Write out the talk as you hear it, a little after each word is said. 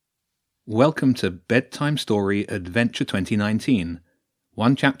Welcome to Bedtime Story Adventure 2019.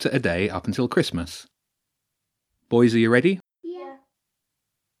 One chapter a day up until Christmas. Boys, are you ready? Yeah.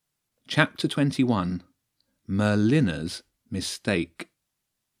 Chapter 21. Merlina's Mistake.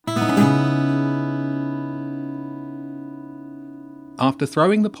 After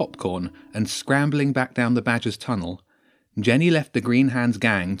throwing the popcorn and scrambling back down the Badger's tunnel, Jenny left the Green Hands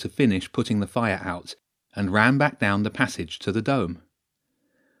gang to finish putting the fire out and ran back down the passage to the dome.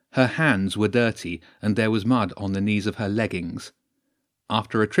 Her hands were dirty and there was mud on the knees of her leggings.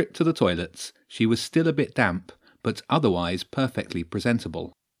 After a trip to the toilets, she was still a bit damp, but otherwise perfectly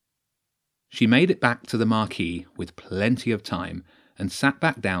presentable. She made it back to the marquee with plenty of time and sat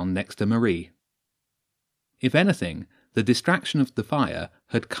back down next to Marie. If anything, the distraction of the fire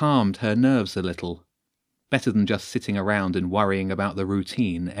had calmed her nerves a little. Better than just sitting around and worrying about the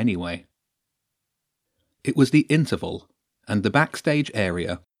routine anyway. It was the interval, and the backstage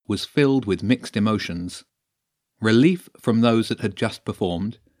area was filled with mixed emotions. Relief from those that had just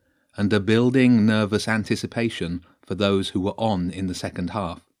performed, and a building nervous anticipation for those who were on in the second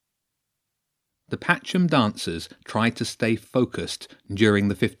half. The Patcham dancers tried to stay focused during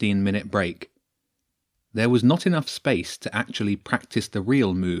the 15-minute break. There was not enough space to actually practice the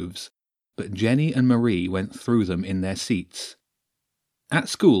real moves, but Jenny and Marie went through them in their seats. At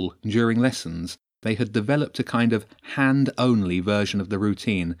school, during lessons, they had developed a kind of hand-only version of the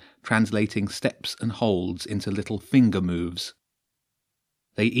routine, translating steps and holds into little finger moves.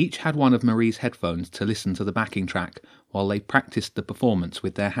 They each had one of Marie's headphones to listen to the backing track while they practiced the performance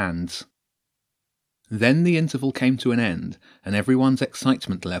with their hands. Then the interval came to an end, and everyone's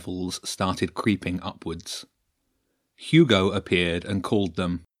excitement levels started creeping upwards. Hugo appeared and called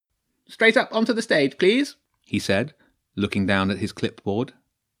them. "Straight up onto the stage, please," he said, looking down at his clipboard.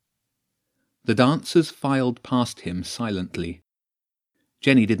 The dancers filed past him silently.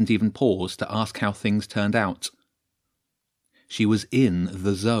 Jenny didn't even pause to ask how things turned out. She was in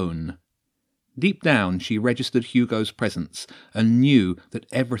the zone. Deep down she registered Hugo's presence and knew that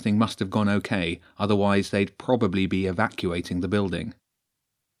everything must have gone okay, otherwise they'd probably be evacuating the building.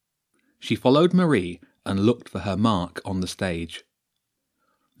 She followed Marie and looked for her mark on the stage.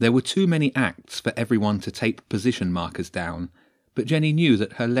 There were too many acts for everyone to tape position markers down, but Jenny knew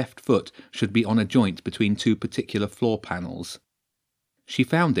that her left foot should be on a joint between two particular floor panels. She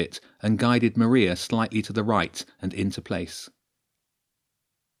found it and guided Maria slightly to the right and into place.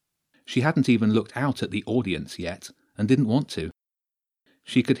 She hadn't even looked out at the audience yet, and didn't want to.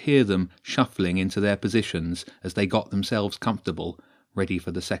 She could hear them shuffling into their positions as they got themselves comfortable, ready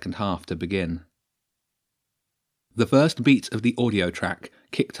for the second half to begin. The first beat of the audio track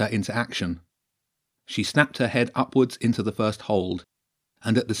kicked her into action. She snapped her head upwards into the first hold,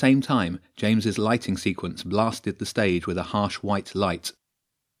 and at the same time James's lighting sequence blasted the stage with a harsh white light.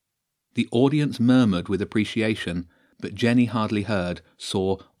 The audience murmured with appreciation, but Jenny hardly heard,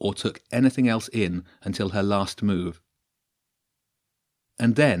 saw, or took anything else in until her last move.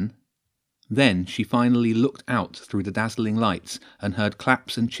 And then she finally looked out through the dazzling lights and heard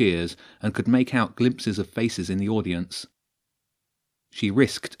claps and cheers and could make out glimpses of faces in the audience. She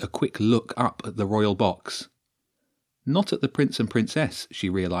risked a quick look up at the royal box. Not at the prince and princess, she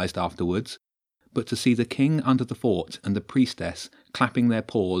realised afterwards, but to see the king under the fort and the priestess clapping their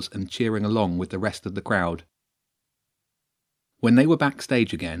paws and cheering along with the rest of the crowd. When they were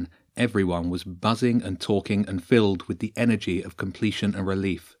backstage again, everyone was buzzing and talking and filled with the energy of completion and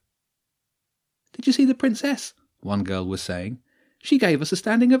relief. "Did you see the princess?" one girl was saying. "She gave us a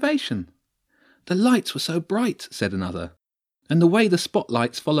standing ovation." "The lights were so bright," said another. "And the way the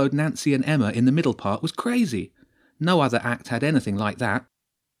spotlights followed Nancy and Emma in the middle part was crazy. No other act had anything like that."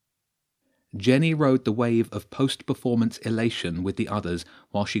 Jenny rode the wave of post-performance elation with the others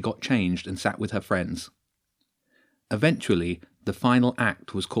while she got changed and sat with her friends. Eventually, the final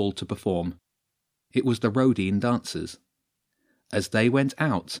act was called to perform. It was the Rodine dancers. As they went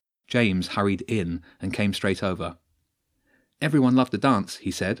out, James hurried in and came straight over. "Everyone loved the dance,"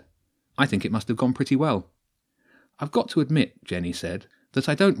 he said. "I think it must have gone pretty well." "I've got to admit," Jenny said, "that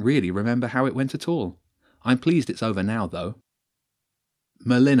I don't really remember how it went at all. I'm pleased it's over now, though."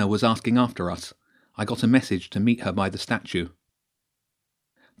 "Merlina was asking after us. I got a message to meet her by the statue."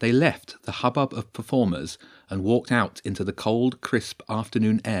 They left the hubbub of performers and walked out into the cold, crisp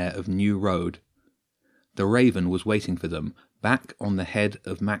afternoon air of New Road. The Raven was waiting for them, back on the head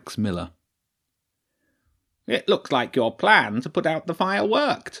of Max Miller. "It looks like your plan to put out the fire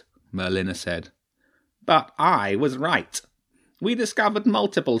worked," Merlina said. "But I was right. We discovered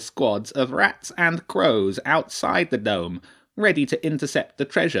multiple squads of rats and crows outside the dome, ready to intercept the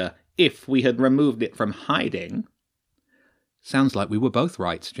treasure if we had removed it from hiding." Sounds like we were both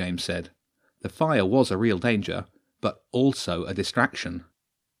right, James said. The fire was a real danger, but also a distraction.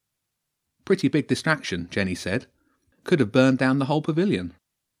 Pretty big distraction, Jenny said. Could have burned down the whole pavilion.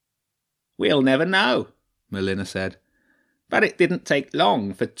 We'll never know, Merlina said. But it didn't take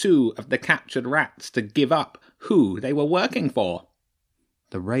long for 2 of the captured rats to give up who they were working for.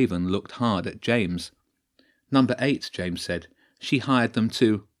 The raven looked hard at James. Number 8, James said. She hired them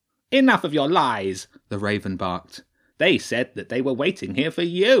to... Enough of your lies, the raven barked. They said that they were waiting here for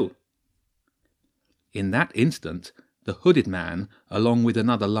you. In that instant, the hooded man, along with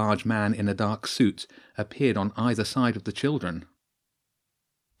another large man in a dark suit, appeared on either side of the children.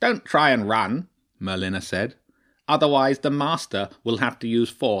 Don't try and run, Merlina said. Otherwise the master will have to use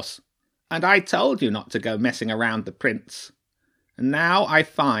force. And I told you not to go messing around the prince. And now I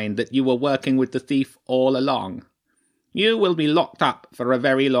find that you were working with the thief all along. You will be locked up for a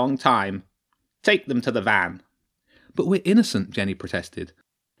very long time. Take them to the van. But we're innocent, Jenny protested.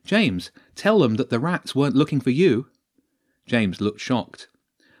 James, tell them that the rats weren't looking for you. James looked shocked.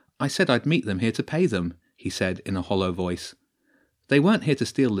 I said I'd meet them here to pay them, he said in a hollow voice. They weren't here to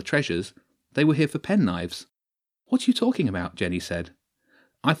steal the treasures. They were here for penknives. What are you talking about? Jenny said.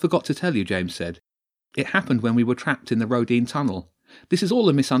 I forgot to tell you, James said. It happened when we were trapped in the Rodine tunnel. This is all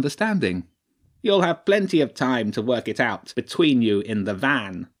a misunderstanding. You'll have plenty of time to work it out between you in the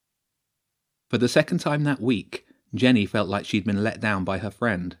van. For the second time that week, Jenny felt like she'd been let down by her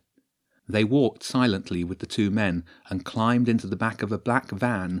friend. They walked silently with the 2 men and climbed into the back of a black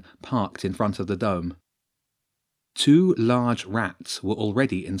van parked in front of the dome. 2 large rats were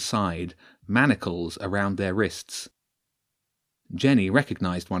already inside, manacles around their wrists. Jenny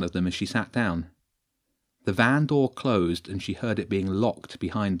recognized one of them as she sat down. The van door closed and she heard it being locked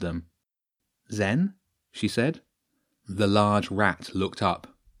behind them. Zen? She said. The large rat looked up.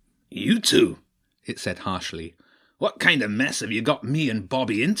 You 2, it said harshly. What kind of mess have you got me and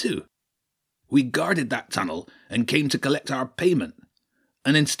Bobby into? We guarded that tunnel and came to collect our payment.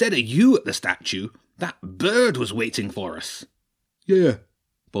 And instead of you at the statue, that bird was waiting for us. Yeah,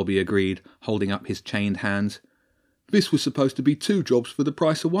 Bobby agreed, holding up his chained hands. This was supposed to be 2 jobs for the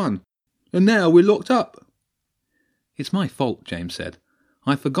price of 1. And now we're locked up. It's my fault, James said.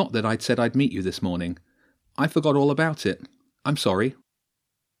 I forgot that I'd said I'd meet you this morning. I forgot all about it. I'm sorry.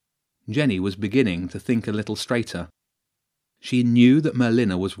 Jenny was beginning to think a little straighter. She knew that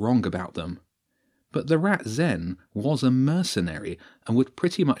Merlina was wrong about them. But the rat Zen was a mercenary and would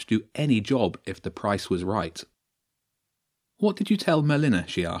pretty much do any job if the price was right. What did you tell Merlina?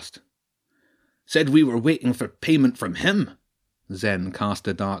 She asked. Said we were waiting for payment from him. Zen cast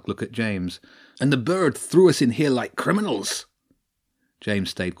a dark look at James. And the bird threw us in here like criminals.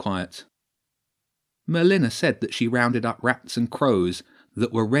 James stayed quiet. Merlina said that she rounded up rats and crows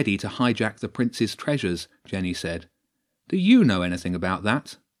that were ready to hijack the prince's treasures, Jenny said. Do you know anything about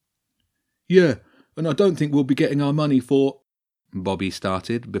that? Yeah, and I don't think we'll be getting our money for... Bobby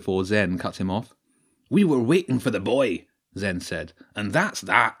started before Zen cut him off. We were waiting for the boy, Zen said, and that's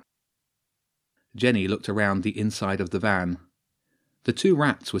that. Jenny looked around the inside of the van. The 2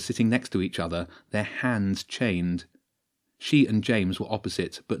 rats were sitting next to each other, their hands chained. She and James were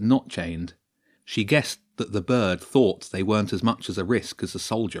opposite, but not chained. She guessed that the bird thought they weren't as much as a risk as the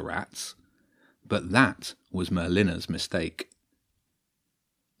soldier rats. But that was Merlina's mistake.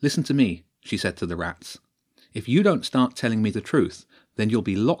 Listen to me, she said to the rats. If you don't start telling me the truth, then you'll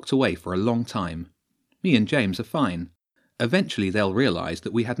be locked away for a long time. Me and James are fine. Eventually they'll realize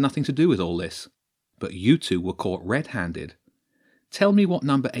that we had nothing to do with all this. But you 2 were caught red-handed. Tell me what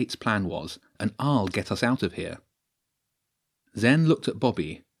number 8's plan was, and I'll get us out of here. Zen looked at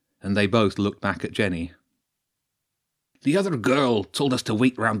Bobby, and they both looked back at Jenny. The other girl told us to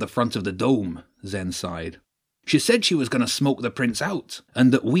wait round the front of the dome, Zen sighed. She said she was going to smoke the prince out,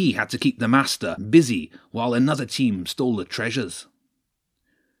 and that we had to keep the master busy while another team stole the treasures.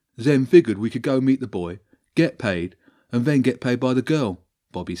 Zen figured we could go meet the boy, get paid, and then get paid by the girl,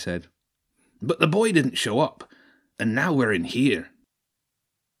 Bobby said. But the boy didn't show up, and now we're in here.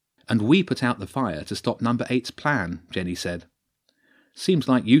 And we put out the fire to stop number 8's plan, Jenny said. Seems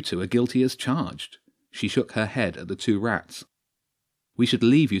like you 2 are guilty as charged. She shook her head at the 2 rats. We should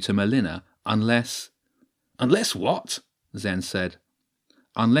leave you to Merlina unless... Unless what? Zen said.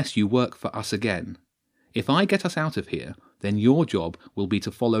 Unless you work for us again. If I get us out of here, then your job will be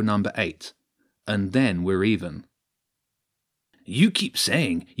to follow number 8. And then we're even. You keep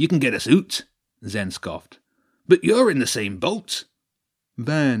saying you can get us out, Zen scoffed. But you're in the same boat.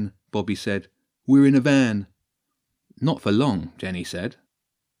 Van, Bobby said. We're in a van. Not for long, Jenny said.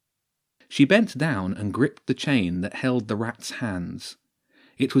 She bent down and gripped the chain that held the rat's hands.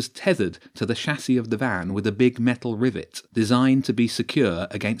 It was tethered to the chassis of the van with a big metal rivet designed to be secure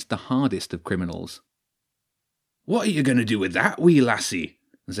against the hardest of criminals. "What are you going to do with that, wee lassie?"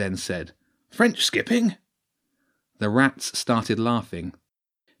 Zen said. "French skipping?" The rats started laughing.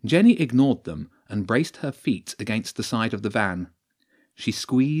 Jenny ignored them and braced her feet against the side of the van. She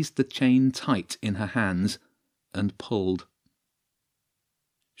squeezed the chain tight in her hands and pulled.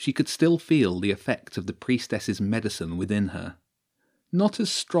 She could still feel the effect of the priestess's medicine within her. Not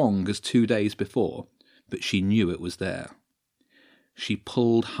as strong as 2 days before, but she knew it was there. She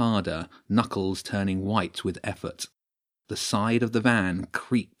pulled harder, knuckles turning white with effort. The side of the van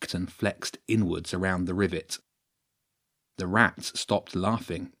creaked and flexed inwards around the rivet. The rats stopped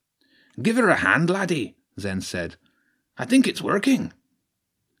laughing. "Give her a hand, laddie," Zen said. "I think it's working."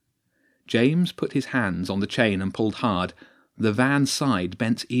 James put his hands on the chain and pulled hard. The van side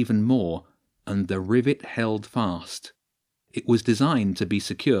bent even more, and the rivet held fast. It was designed to be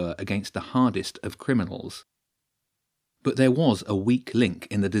secure against the hardest of criminals. But there was a weak link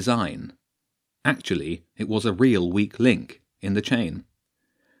in the design. Actually, it was a real weak link in the chain.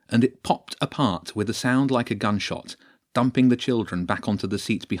 And it popped apart with a sound like a gunshot, dumping the children back onto the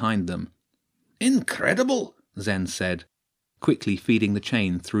seat behind them. "Incredible," Zen said, quickly feeding the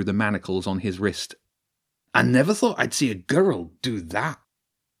chain through the manacles on his wrist. "I never thought I'd see a girl do that."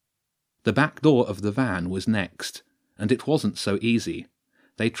 The back door of the van was next, and it wasn't so easy.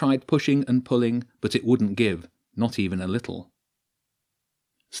 They tried pushing and pulling, but it wouldn't give, not even a little.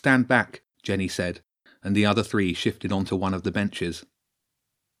 "Stand back," Jenny said, and the other 3 shifted onto one of the benches.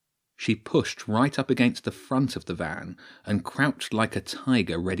 She pushed right up against the front of the van and crouched like a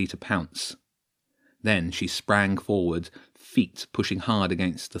tiger ready to pounce. Then she sprang forward, feet pushing hard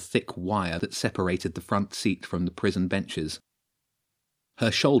against the thick wire that separated the front seat from the prison benches.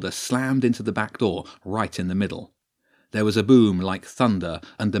 Her shoulder slammed into the back door, right in the middle. There was a boom like thunder,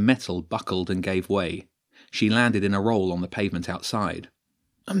 and the metal buckled and gave way. She landed in a roll on the pavement outside.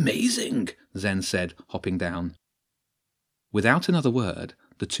 "Amazing," Zen said, hopping down. Without another word,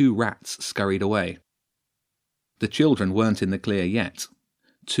 the 2 rats scurried away. The children weren't in the clear yet.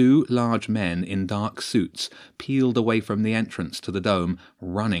 2 large men in dark suits peeled away from the entrance to the dome,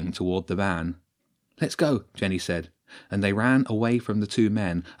 running toward the van. "Let's go," Jenny said, and they ran away from the 2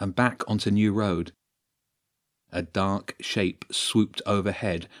 men and back onto New Road. A dark shape swooped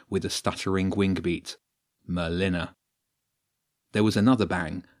overhead with a stuttering wing beat. Merlina. There was another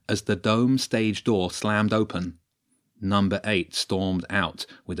bang as the dome stage door slammed open. Number 8 stormed out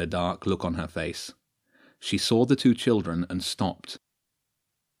with a dark look on her face. She saw the 2 children and stopped.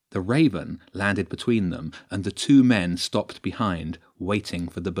 The Raven landed between them, and the 2 men stopped behind, waiting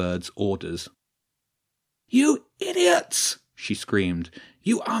for the bird's orders. "You idiots!" she screamed.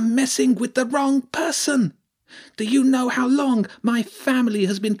 "You are messing with the wrong person! Do you know how long my family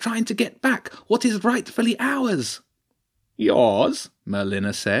has been trying to get back what is rightfully ours?" "Yours?"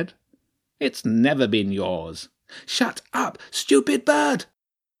 Merlina said. "It's never been yours." "Shut up, stupid bird!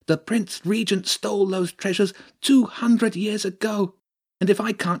 The Prince Regent stole those treasures 200 years ago, and if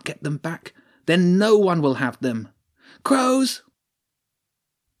I can't get them back, then no one will have them. Crows!"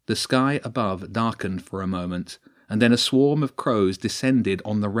 The sky above darkened for a moment, and then a swarm of crows descended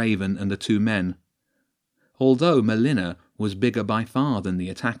on the Raven and the 2 men. Although Merlina was bigger by far than the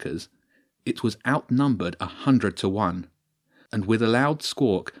attackers, it was outnumbered 100 to 1, and with a loud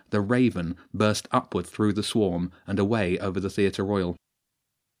squawk the Raven burst upward through the swarm and away over the Theatre Royal.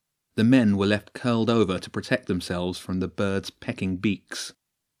 The men were left curled over to protect themselves from the birds' pecking beaks.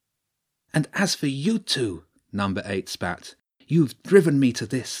 "And as for you 2, Number 8 spat, "you've driven me to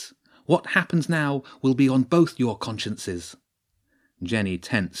this. What happens now will be on both your consciences." Jenny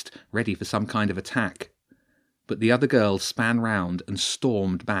tensed, ready for some kind of attack. But the other girls span round and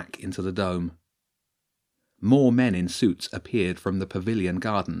stormed back into the dome. More men in suits appeared from the pavilion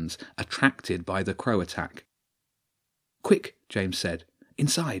gardens, attracted by the crow attack. "Quick," James said.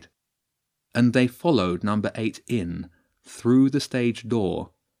 "Inside." And they followed Number 8 in, through the stage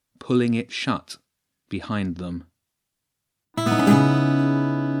door, pulling it shut behind them.